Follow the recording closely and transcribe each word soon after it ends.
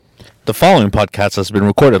The following podcast has been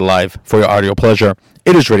recorded live for your audio pleasure.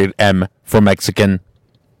 It is rated M for Mexican.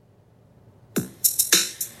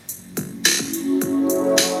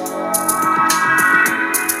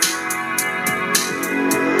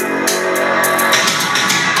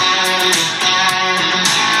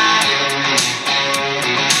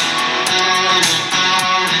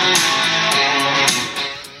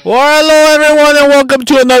 Well, hello everyone, and welcome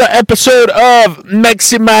to another episode of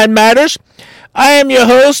Meximan Matters. I am your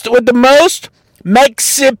host with the most,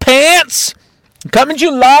 Mexi Pants, coming to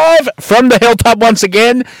you live from the hilltop once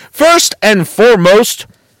again. First and foremost,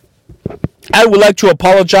 I would like to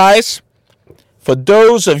apologize for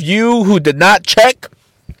those of you who did not check.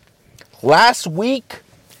 Last week,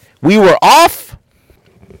 we were off.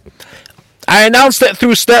 I announced it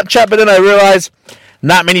through Snapchat, but then I realized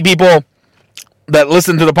not many people that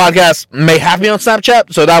listen to the podcast may have me on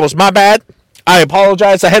Snapchat, so that was my bad. I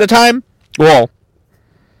apologize ahead of time. Well,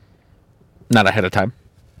 not ahead of time.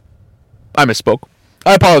 I misspoke.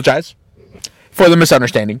 I apologize for the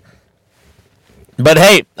misunderstanding. But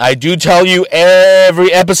hey, I do tell you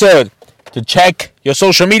every episode to check your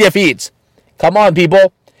social media feeds. Come on,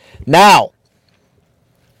 people. Now,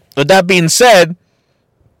 with that being said,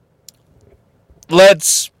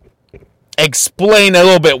 let's explain a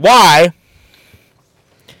little bit why.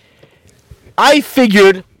 I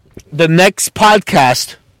figured the next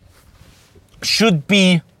podcast should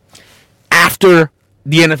be after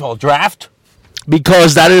the NFL draft,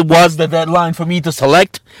 because that was the deadline for me to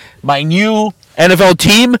select my new NFL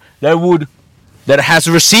team that has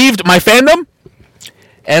received my fandom.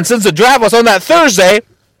 And since the draft was on that Thursday,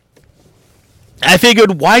 I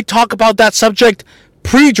figured, why talk about that subject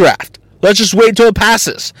pre-draft? Let's just wait till it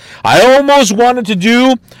passes. I almost wanted to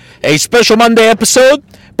do a special Monday episode,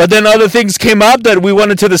 but then other things came up that we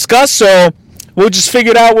wanted to discuss, so we'll just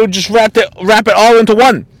figure it out. We'll just wrap it all into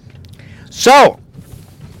one. So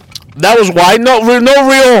that was why. No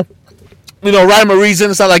real, rhyme or reason.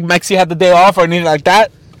 It's not like Mexi had the day off or anything like that.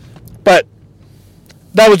 But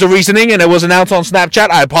that was the reasoning, and it was announced on Snapchat.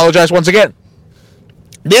 I apologize once again.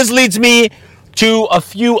 This leads me to a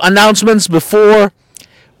few announcements before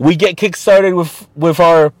we get kick-started with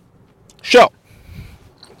our show.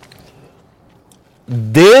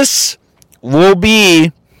 This will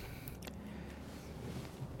be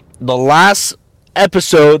the last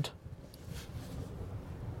episode.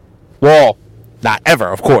 Well, not ever,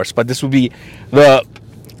 of course, but this will be there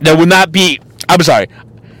will not be, I'm sorry,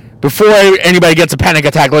 before anybody gets a panic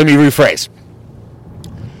attack, let me rephrase.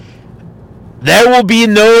 There will be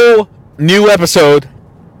no new episode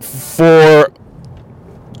for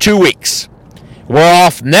 2 weeks. We're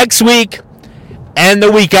off next week and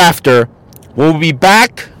the week after. We'll be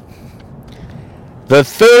back the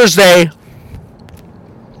Thursday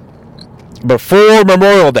before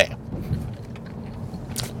Memorial Day.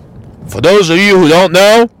 For those of you who don't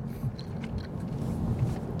know,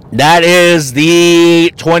 that is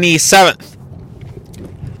the 27th.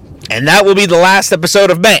 And that will be the last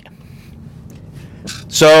episode of May.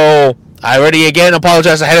 So, I already again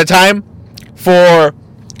apologize ahead of time for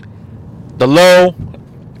the low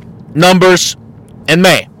numbers in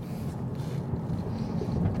May.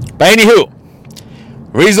 But anywho,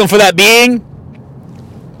 reason for that being,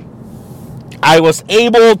 I was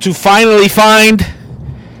able to finally find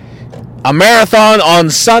a marathon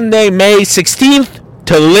on Sunday, May 16th,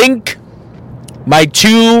 to link my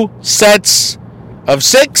 2 sets of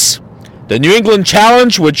 6. The New England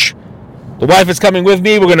Challenge, which the wife is coming with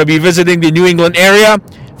me. We're going to be visiting the New England area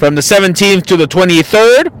from the 17th to the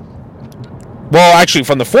 23rd. Well, actually,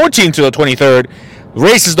 from the 14th to the 23rd.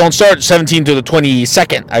 Races don't start 17th to the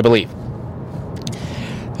 22nd, I believe.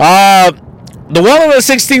 The one on the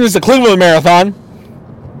 16th is the Cleveland Marathon,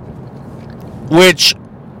 which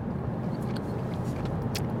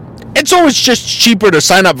it's always just cheaper to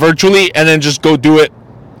sign up virtually and then just go do it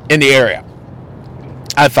in the area,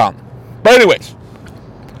 I found. But anyways,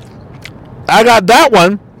 I got that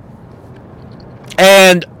one,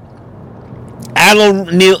 and I don't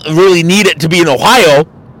really need it to be in Ohio,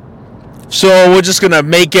 so we're just going to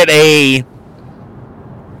make it a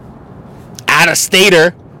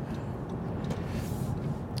out-of-stater.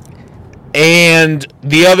 And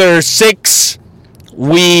the other 6,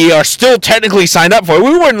 we are still technically signed up for.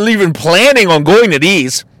 We weren't even planning on going to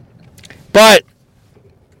these. But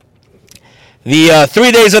the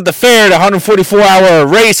 3 days at the fair, the 144-hour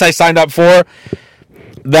race I signed up for,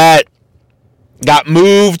 that got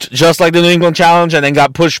moved just like the New England Challenge and then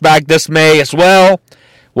got pushed back this May as well.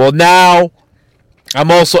 Well, now I'm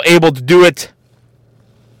also able to do it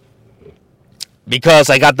because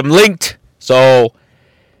I got them linked. So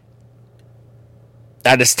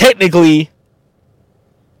that is technically,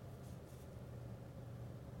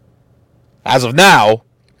 as of now,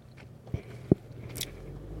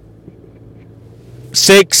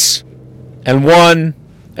 6-1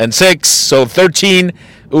 and 6, so 13.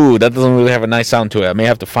 Ooh, that doesn't really have a nice sound to it. I may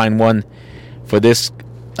have to find one for this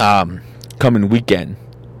coming weekend.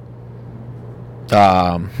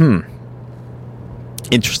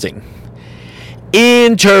 Interesting.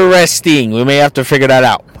 We may have to figure that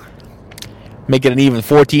out. Make it an even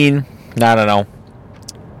 14. I don't know.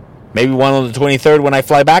 Maybe one on the 23rd when I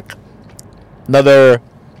fly back. Another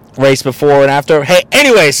race before and after. Hey,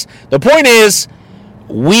 anyways, the point is,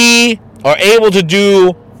 we are able to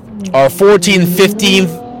do our 14th,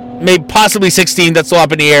 15th, maybe possibly 16th, that's still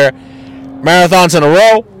up in the air, marathons in a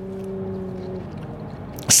row.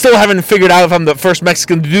 Still haven't figured out if I'm the first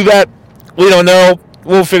Mexican to do that. We don't know.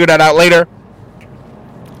 We'll figure that out later.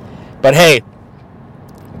 But hey,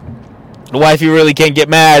 the wifey really can't get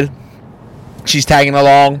mad. She's tagging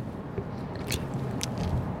along.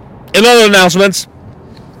 In other announcements,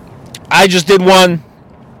 I just did one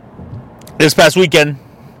this past weekend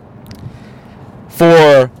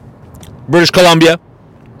for British Columbia,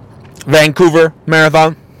 Vancouver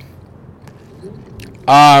Marathon.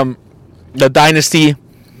 The Dynasty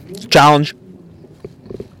Challenge.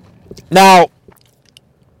 Now,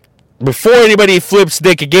 before anybody flips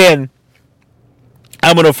dick again,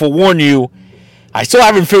 I'm going to forewarn you, I still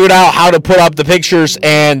haven't figured out how to put up the pictures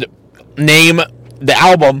and name the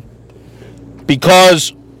album,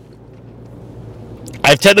 because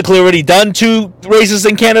I've technically already done 2 races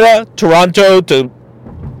in Canada, Toronto to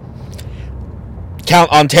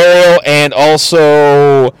count Ontario, and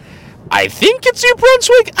also I think it's New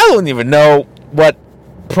Brunswick. I don't even know what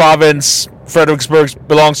province Fredericksburg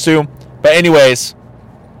belongs to. But anyways,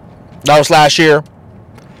 that was last year.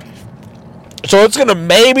 So it's going to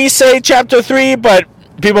maybe say chapter 3, but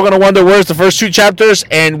people are going to wonder where's the first 2 chapters,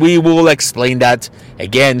 and we will explain that.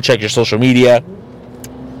 Again, check your social media.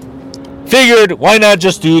 Figured, why not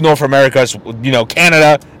just do North America,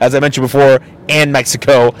 Canada, as I mentioned before, and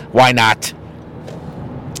Mexico. Why not?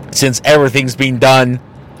 Since everything's being done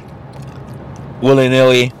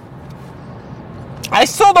willy-nilly. I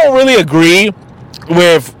still don't really agree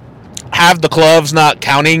with half the clubs not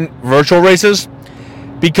counting virtual races,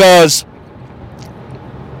 because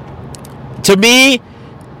to me,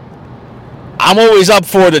 I'm always up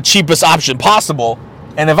for the cheapest option possible,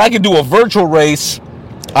 and if I can do a virtual race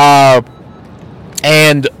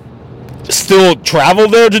and still travel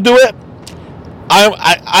there to do it,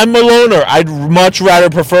 I'm a loner. I'd much rather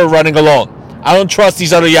prefer running alone. I don't trust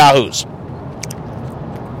these other yahoos.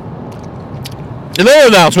 In other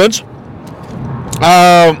announcements,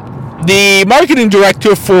 the marketing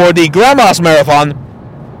director for the Grandma's Marathon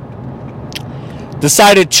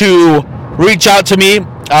decided to reach out to me,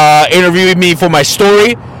 interview me for my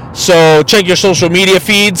story. So check your social media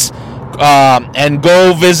feeds and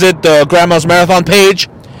go visit the Grandma's Marathon page.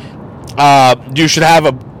 You should have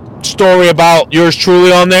a story about yours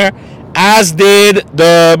truly on there, as did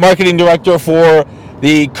the marketing director for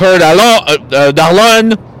the Coeur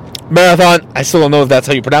d'Alene Marathon. I still don't know if that's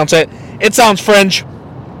how you pronounce it. It sounds French.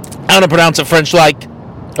 I don't pronounce it French-like.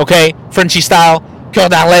 Okay, Frenchy style. Coeur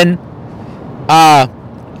d'Alene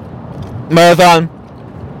Marathon,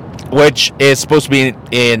 which is supposed to be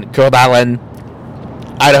in Coeur d'Alene,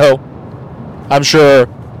 Idaho. I'm sure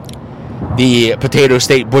the Potato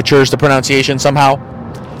State butchers the pronunciation somehow.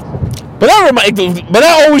 But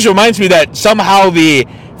that always reminds me that somehow the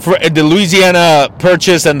Louisiana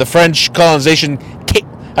Purchase and the French colonization,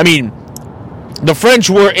 the French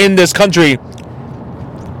were in this country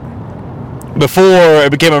before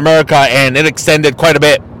it became America, and it extended quite a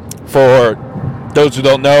bit. For those who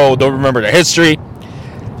don't remember the history.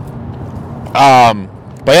 But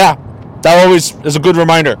yeah, that always is a good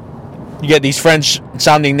reminder. You get these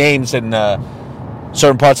French-sounding names in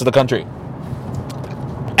certain parts of the country.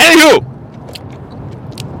 Anywho,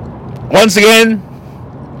 once again,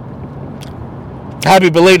 happy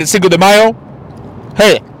belated Cinco de Mayo.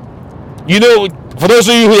 Hey, for those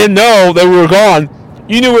of you who didn't know that we were gone,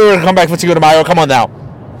 you knew we were going to come back for Cinco de Mayo. Come on now.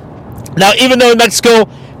 Now, even though in Mexico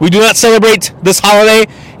we do not celebrate this holiday,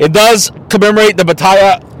 it does commemorate the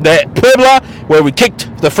Batalla de Puebla, where we kicked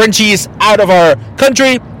the Frenchies out of our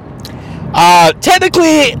country.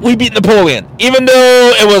 Technically, we beat Napoleon, even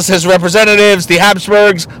though it was his representatives, the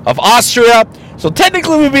Habsburgs of Austria. So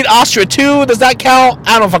technically, we beat Austria too. Does that count?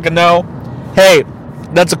 I don't fucking know. Hey,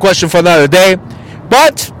 that's a question for another day.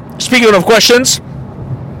 But speaking of questions,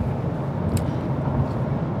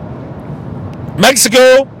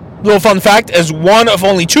 Mexico, little fun fact, is one of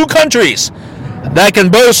only 2 countries that can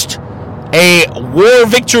boast a war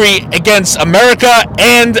victory against America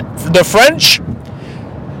and the French.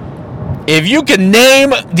 If you can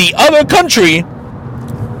name the other country,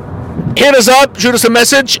 hit us up, shoot us a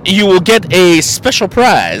message. You will get a special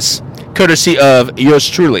prize, courtesy of yours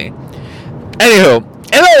truly. Anywho,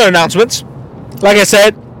 and other announcements. Like I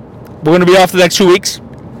said, we're going to be off the next 2 weeks.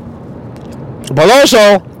 But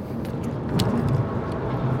also,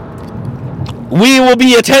 we will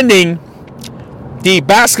be attending the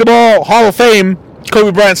Basketball Hall of Fame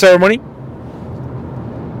Kobe Bryant ceremony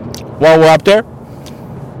while we're up there.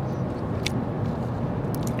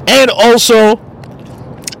 And also,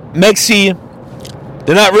 Mexi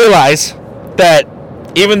did not realize that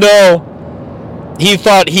even though he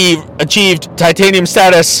thought he achieved titanium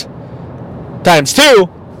status times 2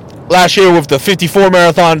 last year with the 54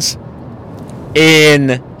 marathons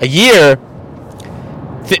in a year,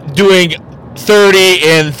 doing 30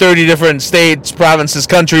 in 30 different states, provinces,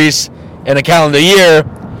 countries in a calendar year,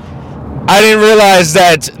 I didn't realize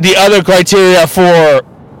that the other criteria for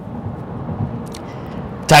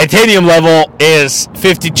titanium level is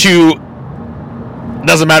 52,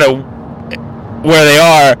 doesn't matter where they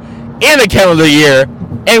are, in a calendar year,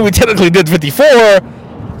 and we technically did 54.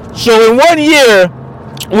 So in 1 year,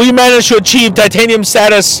 we managed to achieve titanium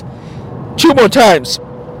status 2 more times.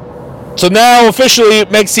 So now officially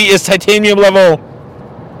Mexi is titanium level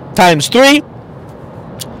times 3.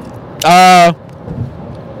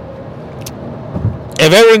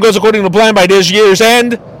 If everything goes according to plan by this year's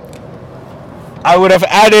end, I would have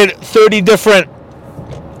added 30 different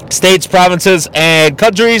states, provinces, and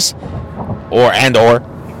countries, or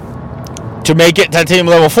to make it titanium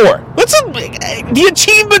level 4. The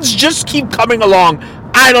achievements just keep coming along.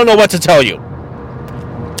 I don't know what to tell you.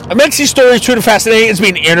 Mexi's story is truly fascinating. It's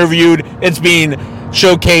being interviewed. It's being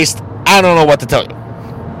showcased. I don't know what to tell you.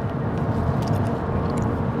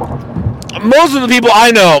 Most of the people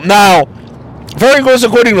I know now, if everything goes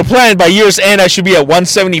according to plan, by year's end I should be at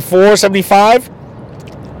 174, 75,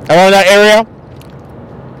 around that area.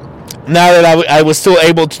 Now that I was still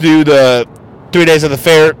able to do the 3 days of the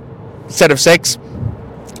fair set of 6.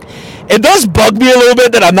 It does bug me a little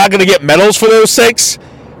bit that I'm not going to get medals for those 6,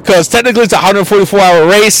 because technically it's a 144-hour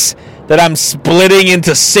race that I'm splitting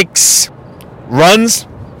into 6 runs.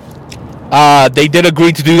 They did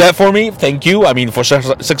agree to do that for me. Thank you. I mean, for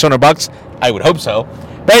 $600, I would hope so.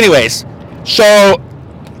 But anyways, so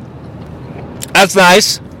that's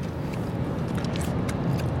nice.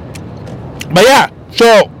 But yeah,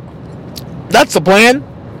 so that's the plan.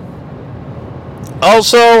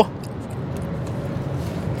 Also,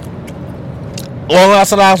 one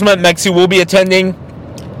last announcement, Mexi will be attending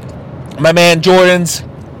my man Jordan's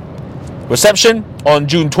reception on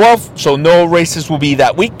June 12th, so no races will be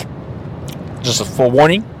that week. Just a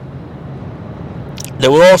forewarning.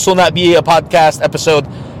 There will also not be a podcast episode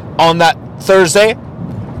on that Thursday.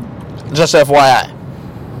 Just FYI.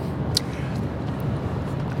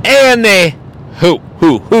 And who?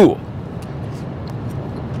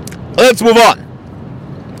 Let's move on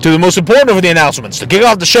to the most important of the announcements. To kick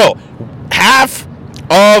off the show, half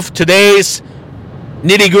of today's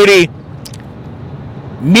nitty-gritty,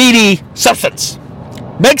 meaty substance.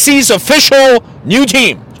 Mexi's official new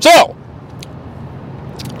team. So,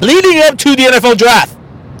 leading up to the NFL draft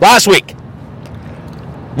last week,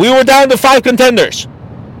 we were down to 5 contenders.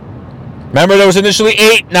 Remember, there was initially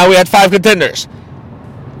 8. Now we had 5 contenders.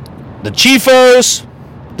 The Chiefos,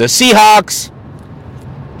 the Seahawks,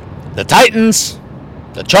 the Titans,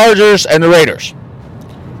 the Chargers, and the Raiders.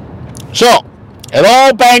 So, it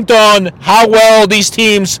all banked on how well these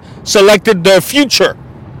teams selected their future.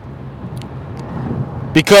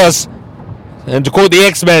 Because, and to quote the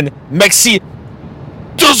X-Men, Mexi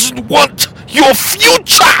doesn't want your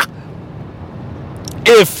future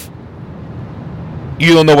if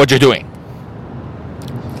you don't know what you're doing.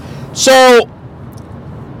 So,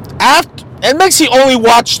 and Mexi only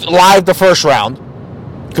watched live the first round,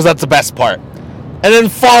 because that's the best part, and then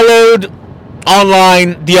followed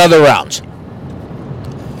online the other rounds.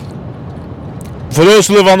 For those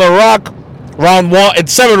who live on the rock, round 1,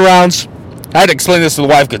 it's 7 rounds. I had to explain this to the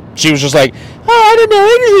wife because she was just like, oh, I don't know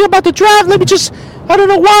anything about the draft. I don't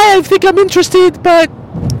know why I think I'm interested, but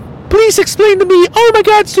please explain to me. Oh my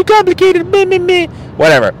God, it's too complicated. Meh.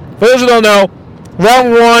 Whatever. For those who don't know,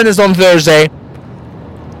 round 1 is on Thursday.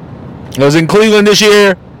 It was in Cleveland this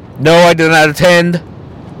year. No, I did not attend.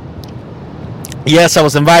 Yes, I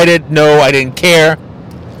was invited. No, I didn't care.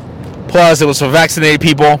 Plus, it was for vaccinated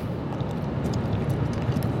people.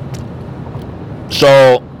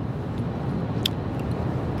 So,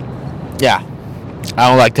 yeah, I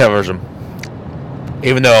don't like terrorism,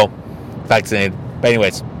 even though vaccinated. But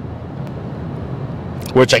anyways,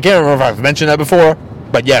 which I can't remember if I've mentioned that before,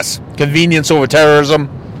 but yes, convenience over terrorism.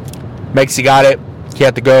 Mexi got it. He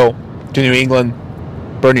had to go to New England.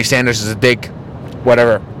 Bernie Sanders is a dick.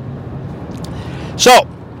 Whatever. So,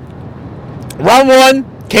 round one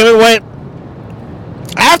came and went.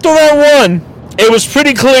 After round one, it was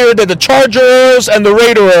pretty clear that the Chargers and the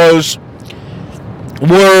Raiders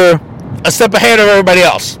were a step ahead of everybody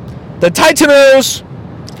else. The Titanos,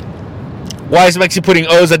 why is Mexi putting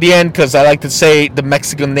O's at the end? Because I like to say the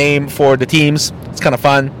Mexican name for the teams. It's kind of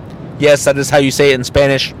fun. Yes, that is how you say it in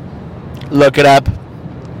Spanish. Look it up.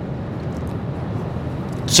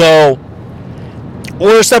 So,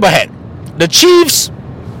 we're a step ahead. The Chiefs,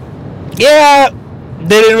 yeah,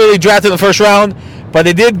 they didn't really draft in the first round, but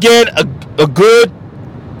they did get a good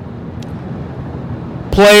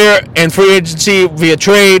player in free agency via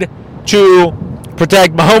trade to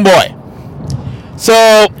protect my homeboy.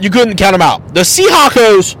 So, you couldn't count them out. The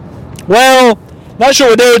Seahawks, well, not sure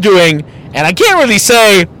what they were doing, and I can't really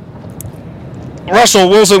say Russell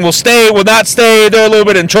Wilson will stay, will not stay. They're a little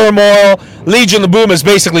bit in turmoil. Legion of Boom is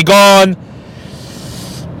basically gone.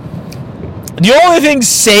 The only thing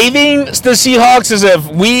saving the Seahawks is if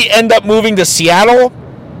we end up moving to Seattle,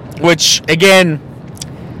 which, again,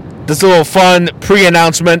 this little fun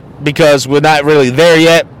pre-announcement because we're not really there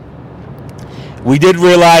yet. We did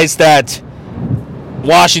realize that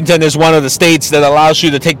Washington is one of the states that allows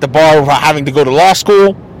you to take the bar without having to go to law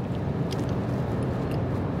school.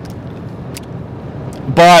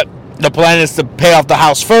 But the plan is to pay off the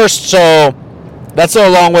house first, so that's still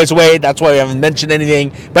a long ways away. That's why we haven't mentioned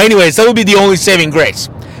anything. But anyways, that would be the only saving grace.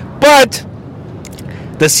 But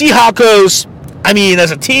the Seahawks, I mean,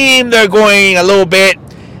 as a team, they're going a little bit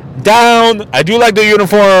down. I do like their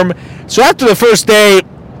uniform. So after the first day,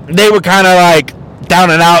 they were kind of like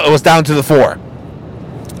down and out. It was down to the 4.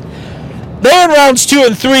 Then rounds 2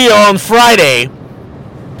 and 3 on Friday.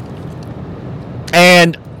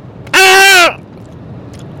 And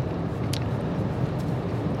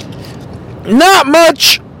not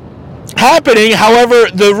much happening. However,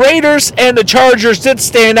 the Raiders and the Chargers did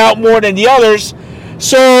stand out more than the others.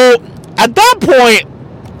 So, at that point,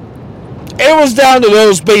 it was down to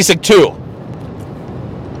those basic 2.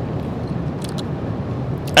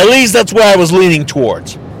 At least that's where I was leaning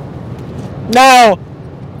towards. Now,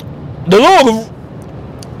 the little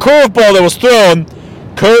curveball that was thrown,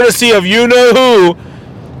 courtesy of you-know-who,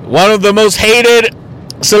 one of the most hated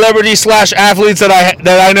celebrity/athletes that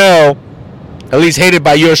I know, at least hated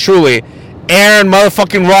by yours truly, Aaron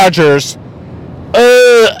motherfucking Rodgers.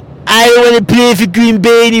 I don't want to play for Green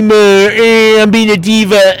Bay anymore. I'm being a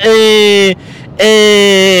diva.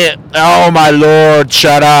 Oh my Lord,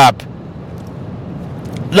 shut up.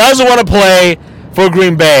 Doesn't want to play for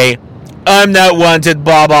Green Bay. I'm not wanted,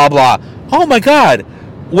 blah, blah, blah. Oh my God.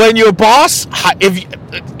 When your boss,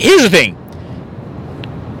 here's the thing.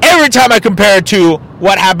 Every time I compare it to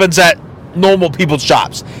what happens at normal people's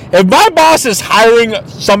jobs. If my boss is hiring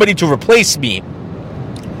somebody to replace me,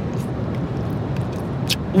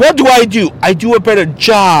 what do? I do a better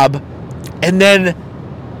job, and then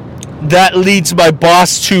that leads my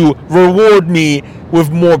boss to reward me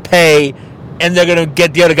with more pay, and they're going to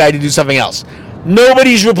get the other guy to do something else.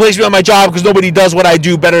 Nobody's replaced me on my job because nobody does what I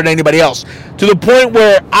do better than anybody else. To the point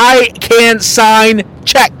where I can't sign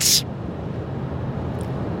checks.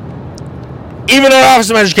 Even an office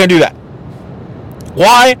manager can't do that.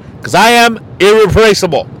 Why? Because I am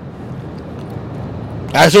irreplaceable.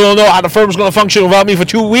 I still don't know how the firm's going to function without me for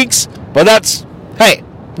 2 weeks, but that's, hey,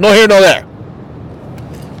 no here, no there.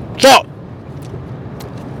 So,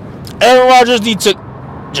 Aaron Rodgers needs to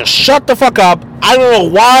just shut the fuck up. I don't know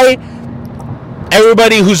why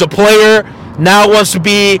everybody who's a player now wants to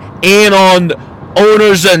be in on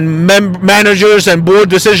owners and managers and board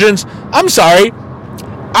decisions. I'm sorry.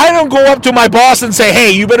 I don't go up to my boss and say,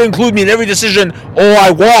 hey, you better include me in every decision or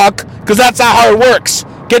I walk, because that's not how it works.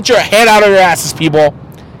 Get your head out of your asses, people.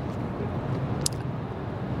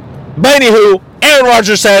 But anywho, Aaron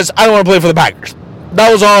Rodgers says, I don't want to play for the Packers. That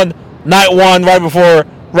was on night 1, right before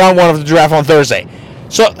round 1 of the draft on Thursday.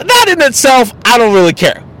 So that in itself, I don't really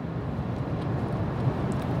care.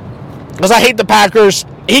 Because I hate the Packers.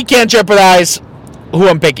 He can't jeopardize who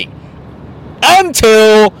I'm picking.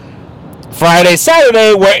 Until Friday,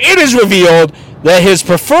 Saturday, where it is revealed that his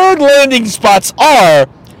preferred landing spots are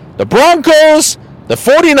the Broncos, the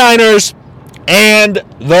 49ers, and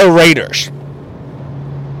the Raiders.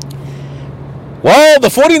 Well, the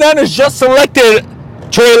 49ers just selected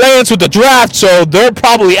Trey Lance with the draft, so they're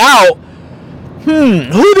probably out.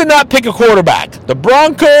 Who did not pick a quarterback? The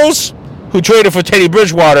Broncos, who traded for Teddy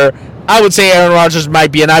Bridgewater. I would say Aaron Rodgers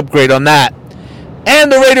might be an upgrade on that.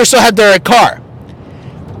 And the Raiders still have Derek Carr.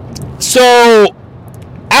 So,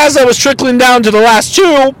 as I was trickling down to the last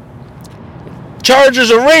two,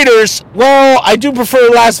 Chargers or Raiders, well, I do prefer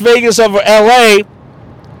Las Vegas over LA,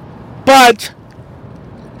 but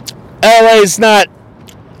LA is not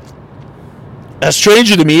a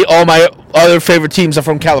stranger to me. All my other favorite teams are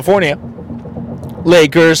from California.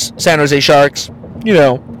 Lakers, San Jose Sharks, you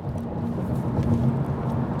know.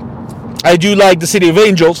 I do like the City of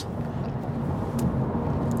Angels.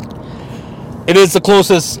 It is the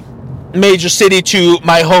closest major city to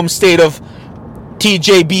my home state of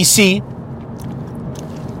TJBC.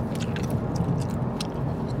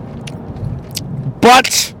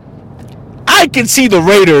 But I can see the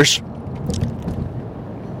Raiders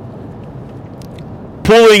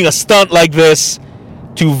pulling a stunt like this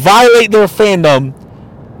to violate their fandom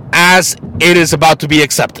as it is about to be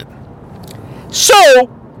accepted. So,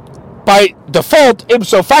 by default,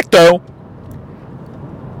 ipso facto,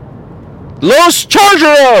 Los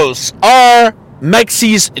Chargeros are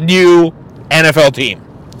Mexi's new NFL team.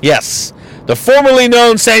 Yes, the formerly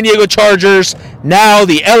known San Diego Chargers, now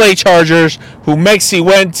the LA Chargers, who Mexi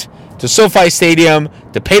went to SoFi Stadium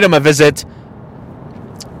to pay them a visit,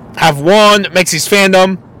 have won Mexi's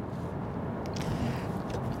fandom.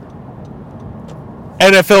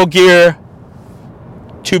 NFL gear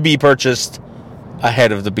to be purchased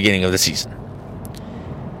ahead of the beginning of the season.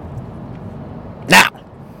 Now,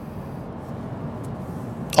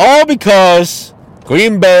 all because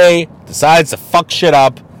Green Bay decides to fuck shit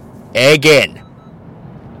up again.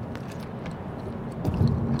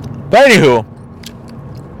 But anywho,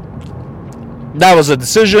 that was a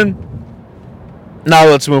decision. Now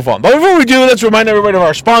let's move on. But before we do, let's remind everybody of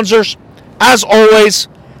our sponsors. As always,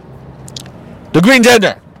 The Green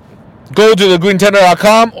Tender. Go to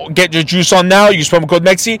thegreentender.com. Get your juice on now. Use promo code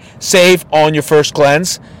MEXI. Save on your first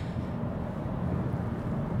cleanse.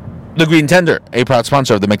 The Green Tender, a proud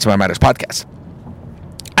sponsor of the Mexi Matters podcast.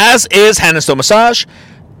 As is Hannah Stone Massage.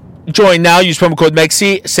 Join now. Use promo code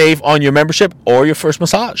MEXI. Save on your membership or your first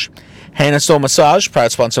massage. Hannah Stone Massage,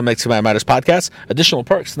 proud sponsor of Mexi Matters podcast. Additional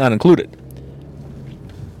perks not included.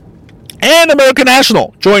 And American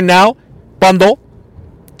National. Join now. Bundle.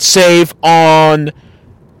 Save on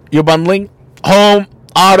your bundling. Home,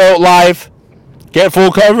 auto, life. Get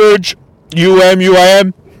full coverage.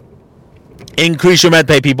 UM. Increase your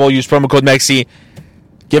MedPay, people. Use promo code MEXI.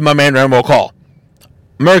 Give my man Rambo a call.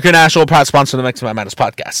 American National, proud sponsor of the Mexi Matters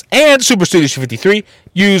podcast. And Super Studios 53.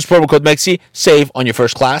 Use promo code MEXI. Save on your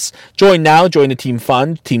first class. Join now. Join the Team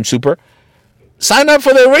Fun, Team Super. Sign up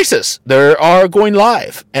for their races. They are going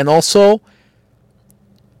live. And also,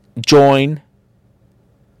 join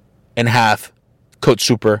and have Coach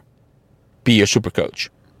Super be your super coach.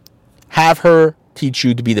 Have her teach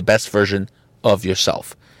you to be the best version of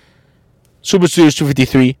yourself. Super Studios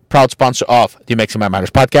 253, proud sponsor of the Mexi Matters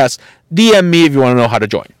podcast. DM me if you want to know how to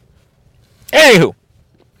join. Anywho,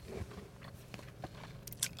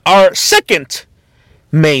 our second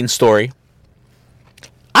main story,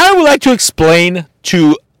 I would like to explain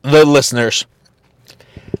to the listeners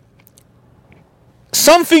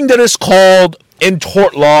something that is called in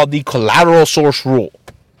tort law the collateral source rule.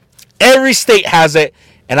 Every state has it,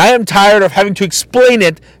 and I am tired of having to explain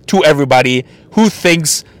it to everybody who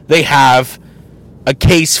thinks they have a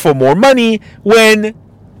case for more money when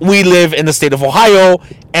we live in the state of Ohio,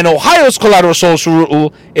 and Ohio's collateral source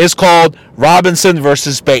rule is called Robinson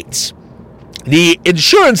versus Bates. The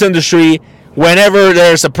insurance industry, whenever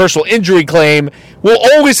there's a personal injury claim, will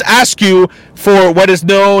always ask you for what is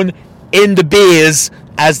known in the biz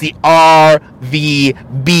as the RVBs,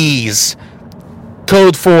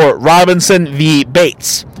 code for Robinson v.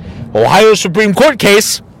 Bates. Ohio Supreme Court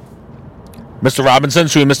case, Mr. Robinson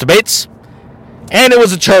suing Mr. Bates, and it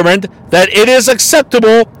was determined that it is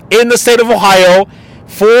acceptable in the state of Ohio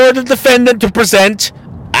for the defendant to present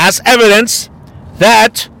as evidence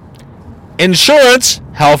that insurance,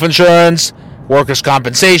 health insurance, workers'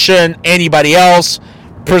 compensation, anybody else,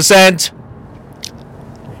 present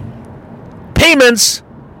payments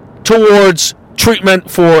towards treatment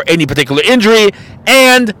for any particular injury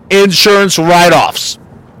and insurance write-offs.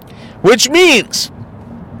 Which means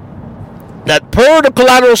that per the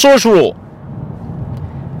collateral source rule,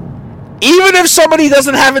 even if somebody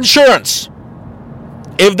doesn't have insurance,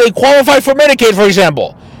 if they qualify for Medicaid, for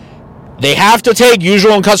example, they have to take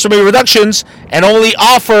usual and customary reductions and only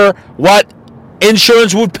offer what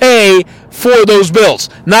insurance would pay for those bills,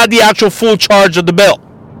 not the actual full charge of the bill.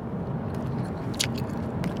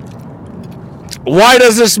 Why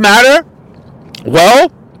does this matter? Well,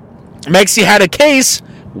 Mexi had a case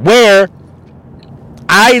where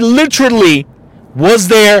I literally was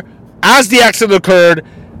there as the accident occurred,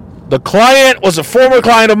 The client was a former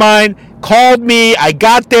client of mine, called me, I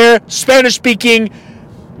got there, Spanish speaking,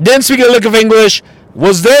 didn't speak a lick of English,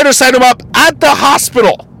 was there to sign him up at the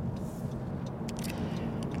hospital.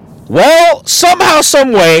 Well, somehow,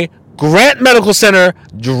 some way, Grant Medical Center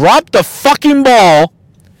dropped the fucking ball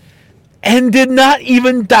and did not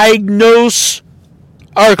even diagnose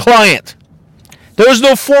our client. There was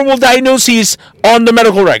no formal diagnoses on the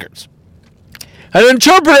medical records. An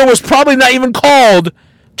interpreter was probably not even called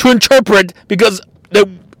to interpret because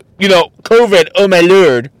COVID, oh my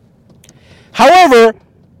lord. However,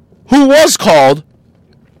 who was called?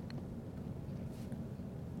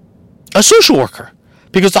 A social worker.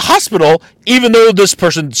 Because the hospital, even though this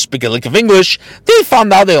person speaks a lick of English, they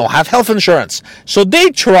found out they don't have health insurance. So they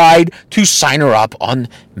tried to sign her up on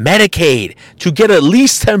Medicaid to get at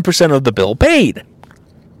least 10% of the bill paid.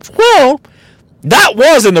 Well, that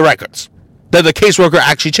was in the records, that the caseworker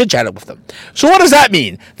actually chit-chatted with them. So what does that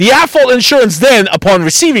mean? The at-fault insurance then, upon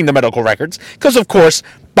receiving the medical records, because of course,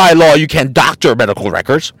 by law, you can't doctor medical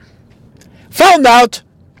records, found out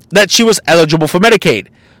that she was eligible for Medicaid.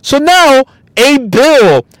 So now, a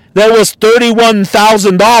bill that was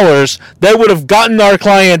 $31,000 that would have gotten our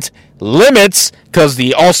client limits, because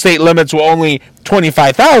the Allstate limits were only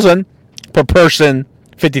 $25,000 per person,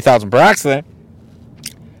 $50,000 per accident,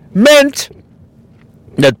 meant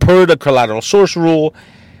that per the collateral source rule,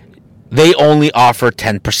 they only offer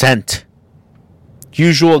 10%.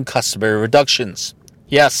 Usual and customary reductions.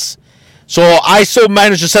 Yes. So I still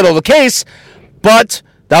managed to settle the case, but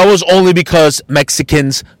that was only because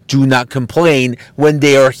Mexicans do not complain when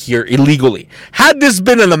they are here illegally. Had this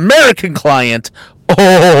been an American client,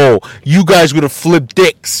 you guys would have flipped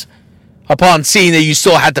dicks upon seeing that you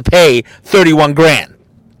still had to pay $31,000.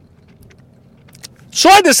 So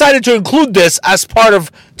I decided to include this as part of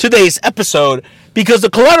today's episode because the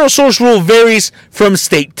collateral source rule varies from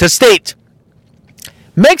state to state.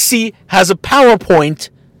 Mexi has a PowerPoint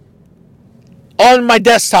on my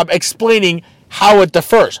desktop explaining how it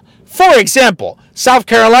differs. For example, South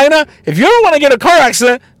Carolina, if you ever want to get a car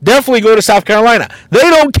accident, definitely go to South Carolina. They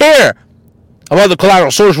don't care about the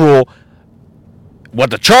collateral source rule. What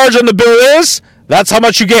the charge on the bill is, that's how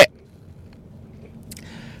much you get.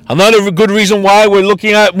 Another good reason why we're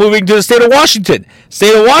looking at moving to the state of Washington.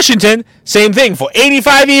 State of Washington, same thing. For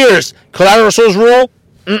 85 years, collateral source rule,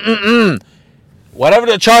 whatever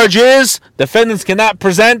the charge is, defendants cannot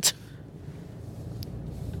present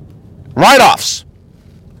write-offs.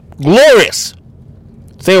 Glorious.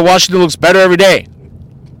 State of Washington looks better every day.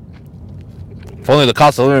 If only the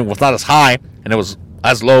cost of living was not as high and it was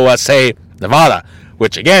as low as, say, Nevada.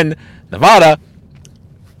 Which, again, Nevada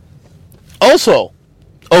also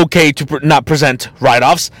okay to not present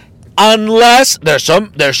write-offs unless there's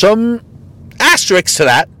some asterisks to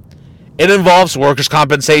that. It involves workers'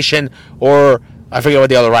 compensation or I forget what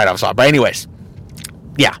the other write-offs are. But anyways,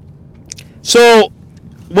 yeah. So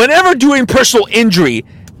whenever doing personal injury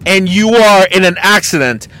and you are in an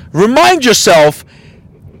accident, remind yourself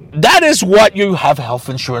that is what you have health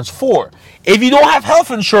insurance for. If you don't have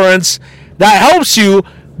health insurance, that helps you,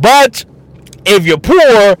 but if you're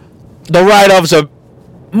poor, the write-offs are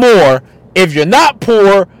more. If you're not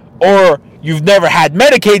poor or you've never had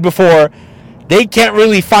Medicaid before, they can't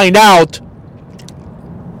really find out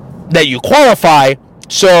that you qualify.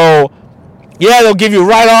 So, yeah, they'll give you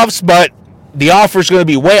write-offs, but the offer is going to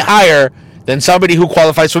be way higher than somebody who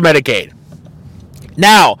qualifies for Medicaid.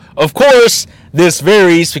 Now, of course, this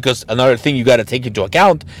varies because another thing you got to take into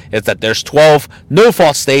account is that there's 12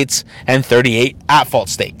 no-fault states and 38 at-fault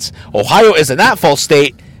states. Ohio is an at-fault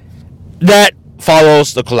state that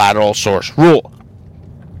follows the collateral source rule.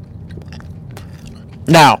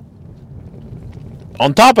 Now,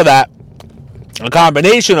 on top of that, a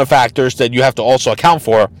combination of factors that you have to also account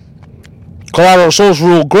for. Collateral source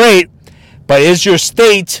rule, great, but is your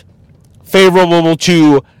state favorable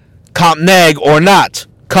to comp neg or not?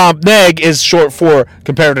 Comp neg is short for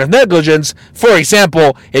comparative negligence. For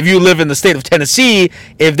example, if you live in the state of Tennessee,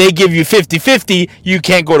 if they give you 50-50, you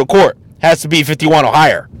can't go to court. It has to be 51 or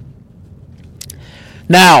higher.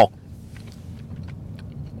 Now,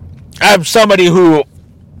 I'm somebody who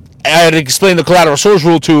I had to explain the collateral source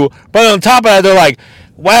rule to, but on top of that, they're like,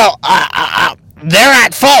 well, they're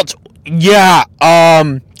at fault. Yeah,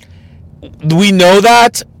 we know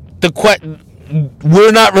that.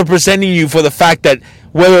 We're not representing you for the fact that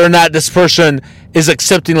whether or not this person is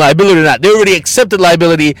accepting liability or not. They already accepted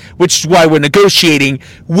liability, which is why we're negotiating.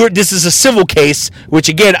 This is a civil case, which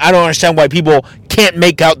again, I don't understand why people can't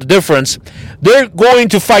make out the difference. They're going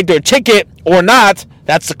to fight their ticket or not.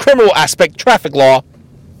 That's the criminal aspect, traffic law.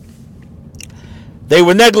 They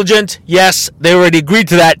were negligent. Yes, they already agreed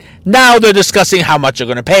to that. Now they're discussing how much they're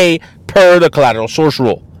going to pay per the collateral source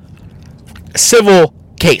rule. Civil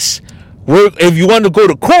case. If you want to go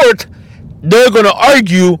to court, they're going to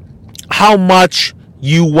argue how much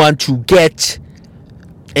you want to get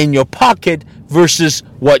in your pocket versus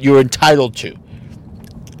what you're entitled to.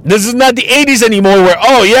 This is not the 80s anymore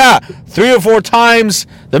where, 3 or 4 times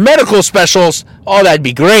the medical specials, that'd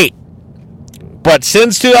be great. But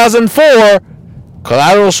since 2004,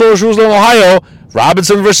 collateral source rules in Ohio,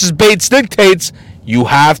 Robinson versus Bates dictates you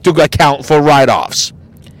have to account for write-offs,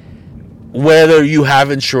 whether you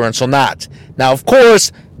have insurance or not. Now, of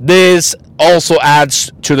course, this also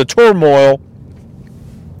adds to the turmoil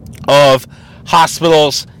of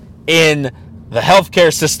hospitals in the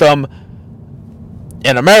healthcare system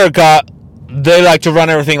in America. They like to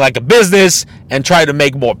run everything like a business and try to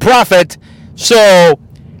make more profit. So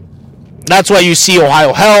that's why you see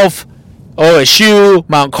Ohio Health, OSU,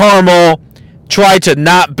 Mount Carmel try to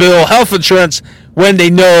not bill health insurance when they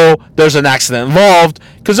know there's an accident involved,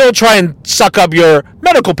 because they'll try and suck up your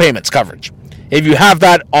medical payments coverage if you have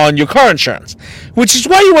that on your car insurance. Which is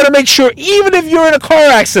why you want to make sure, even if you're in a car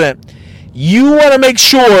accident, you want to make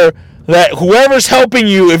sure that whoever's helping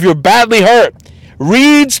you, if you're badly hurt,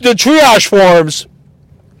 reads the triage forms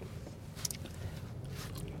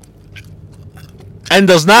and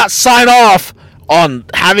does not sign off on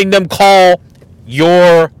having them call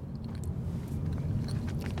your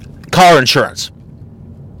car insurance.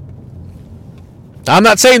 Now, I'm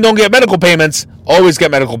not saying don't get medical payments. Always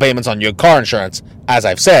get medical payments on your car insurance, as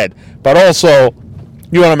I've said. But also,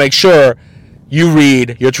 you want to make sure you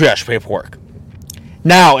read your triage paperwork.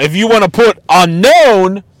 Now, if you want to put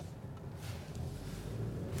unknown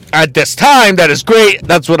at this time, that is great.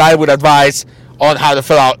 That's what I would advise on how to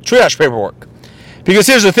fill out triage paperwork. Because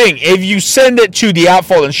here's the thing. If you send it to the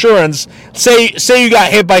at-fault insurance, say you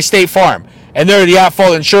got hit by State Farm, and they're the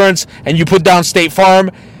at-fault insurance, and you put down State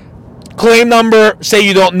Farm, claim number, say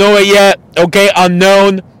you don't know it yet, okay,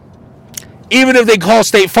 unknown. Even if they call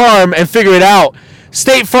State Farm and figure it out,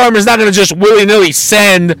 State Farm is not going to just willy-nilly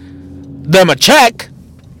send them a check.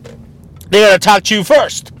 They're going to talk to you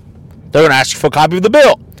first. They're going to ask you for a copy of the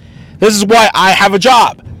bill. This is why I have a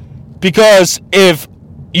job. Because if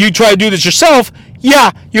you try to do this yourself,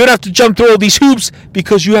 you're going to have to jump through all these hoops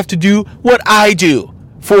because you have to do what I do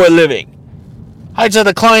for a living. I just had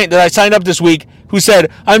a client that I signed up this week who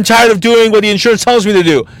said, I'm tired of doing what the insurance tells me to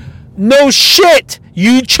do. No shit!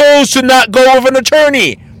 You chose to not go with an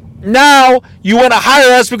attorney. Now, you want to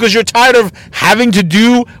hire us because you're tired of having to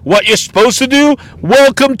do what you're supposed to do?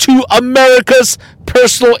 Welcome to America's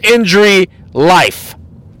personal injury life.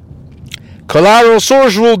 Collateral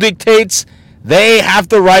source rule dictates they have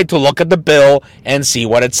the right to look at the bill and see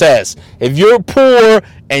what it says. If you're poor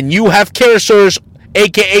and you have CareSource,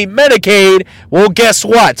 aka Medicaid, well, guess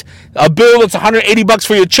what? A bill that's $180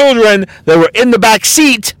 for your children that were in the back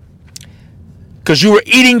seat because you were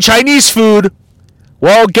eating Chinese food,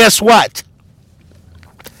 well, guess what?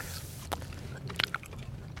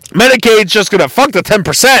 Medicaid's just going to fuck the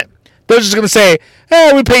 10%. They're just going to say,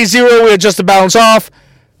 we pay zero, we adjust the balance off,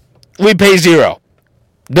 we pay zero.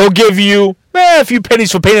 They'll give you a few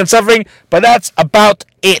pennies for pain and suffering, but that's about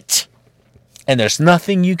it. And there's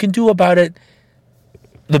nothing you can do about it.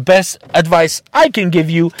 The best advice I can give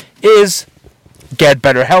you is get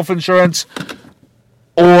better health insurance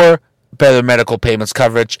or better medical payments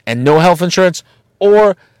coverage and no health insurance,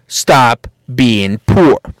 or stop being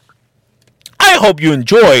poor. I hope you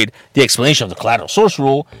enjoyed the explanation of the collateral source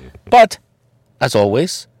rule, but as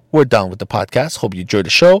always, we're done with the podcast. Hope you enjoyed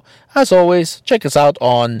the show. As always, check us out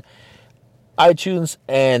on iTunes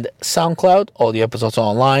and SoundCloud. All the episodes are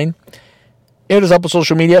online. Hit us up on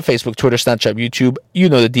social media, Facebook, Twitter, Snapchat, YouTube. You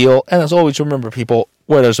know the deal. And as always, remember, people,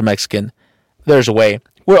 where there's a Mexican, there's a way.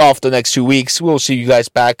 We're off the next 2 weeks. We'll see you guys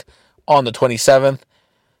back on the 27th.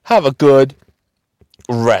 Have a good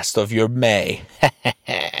rest of your May.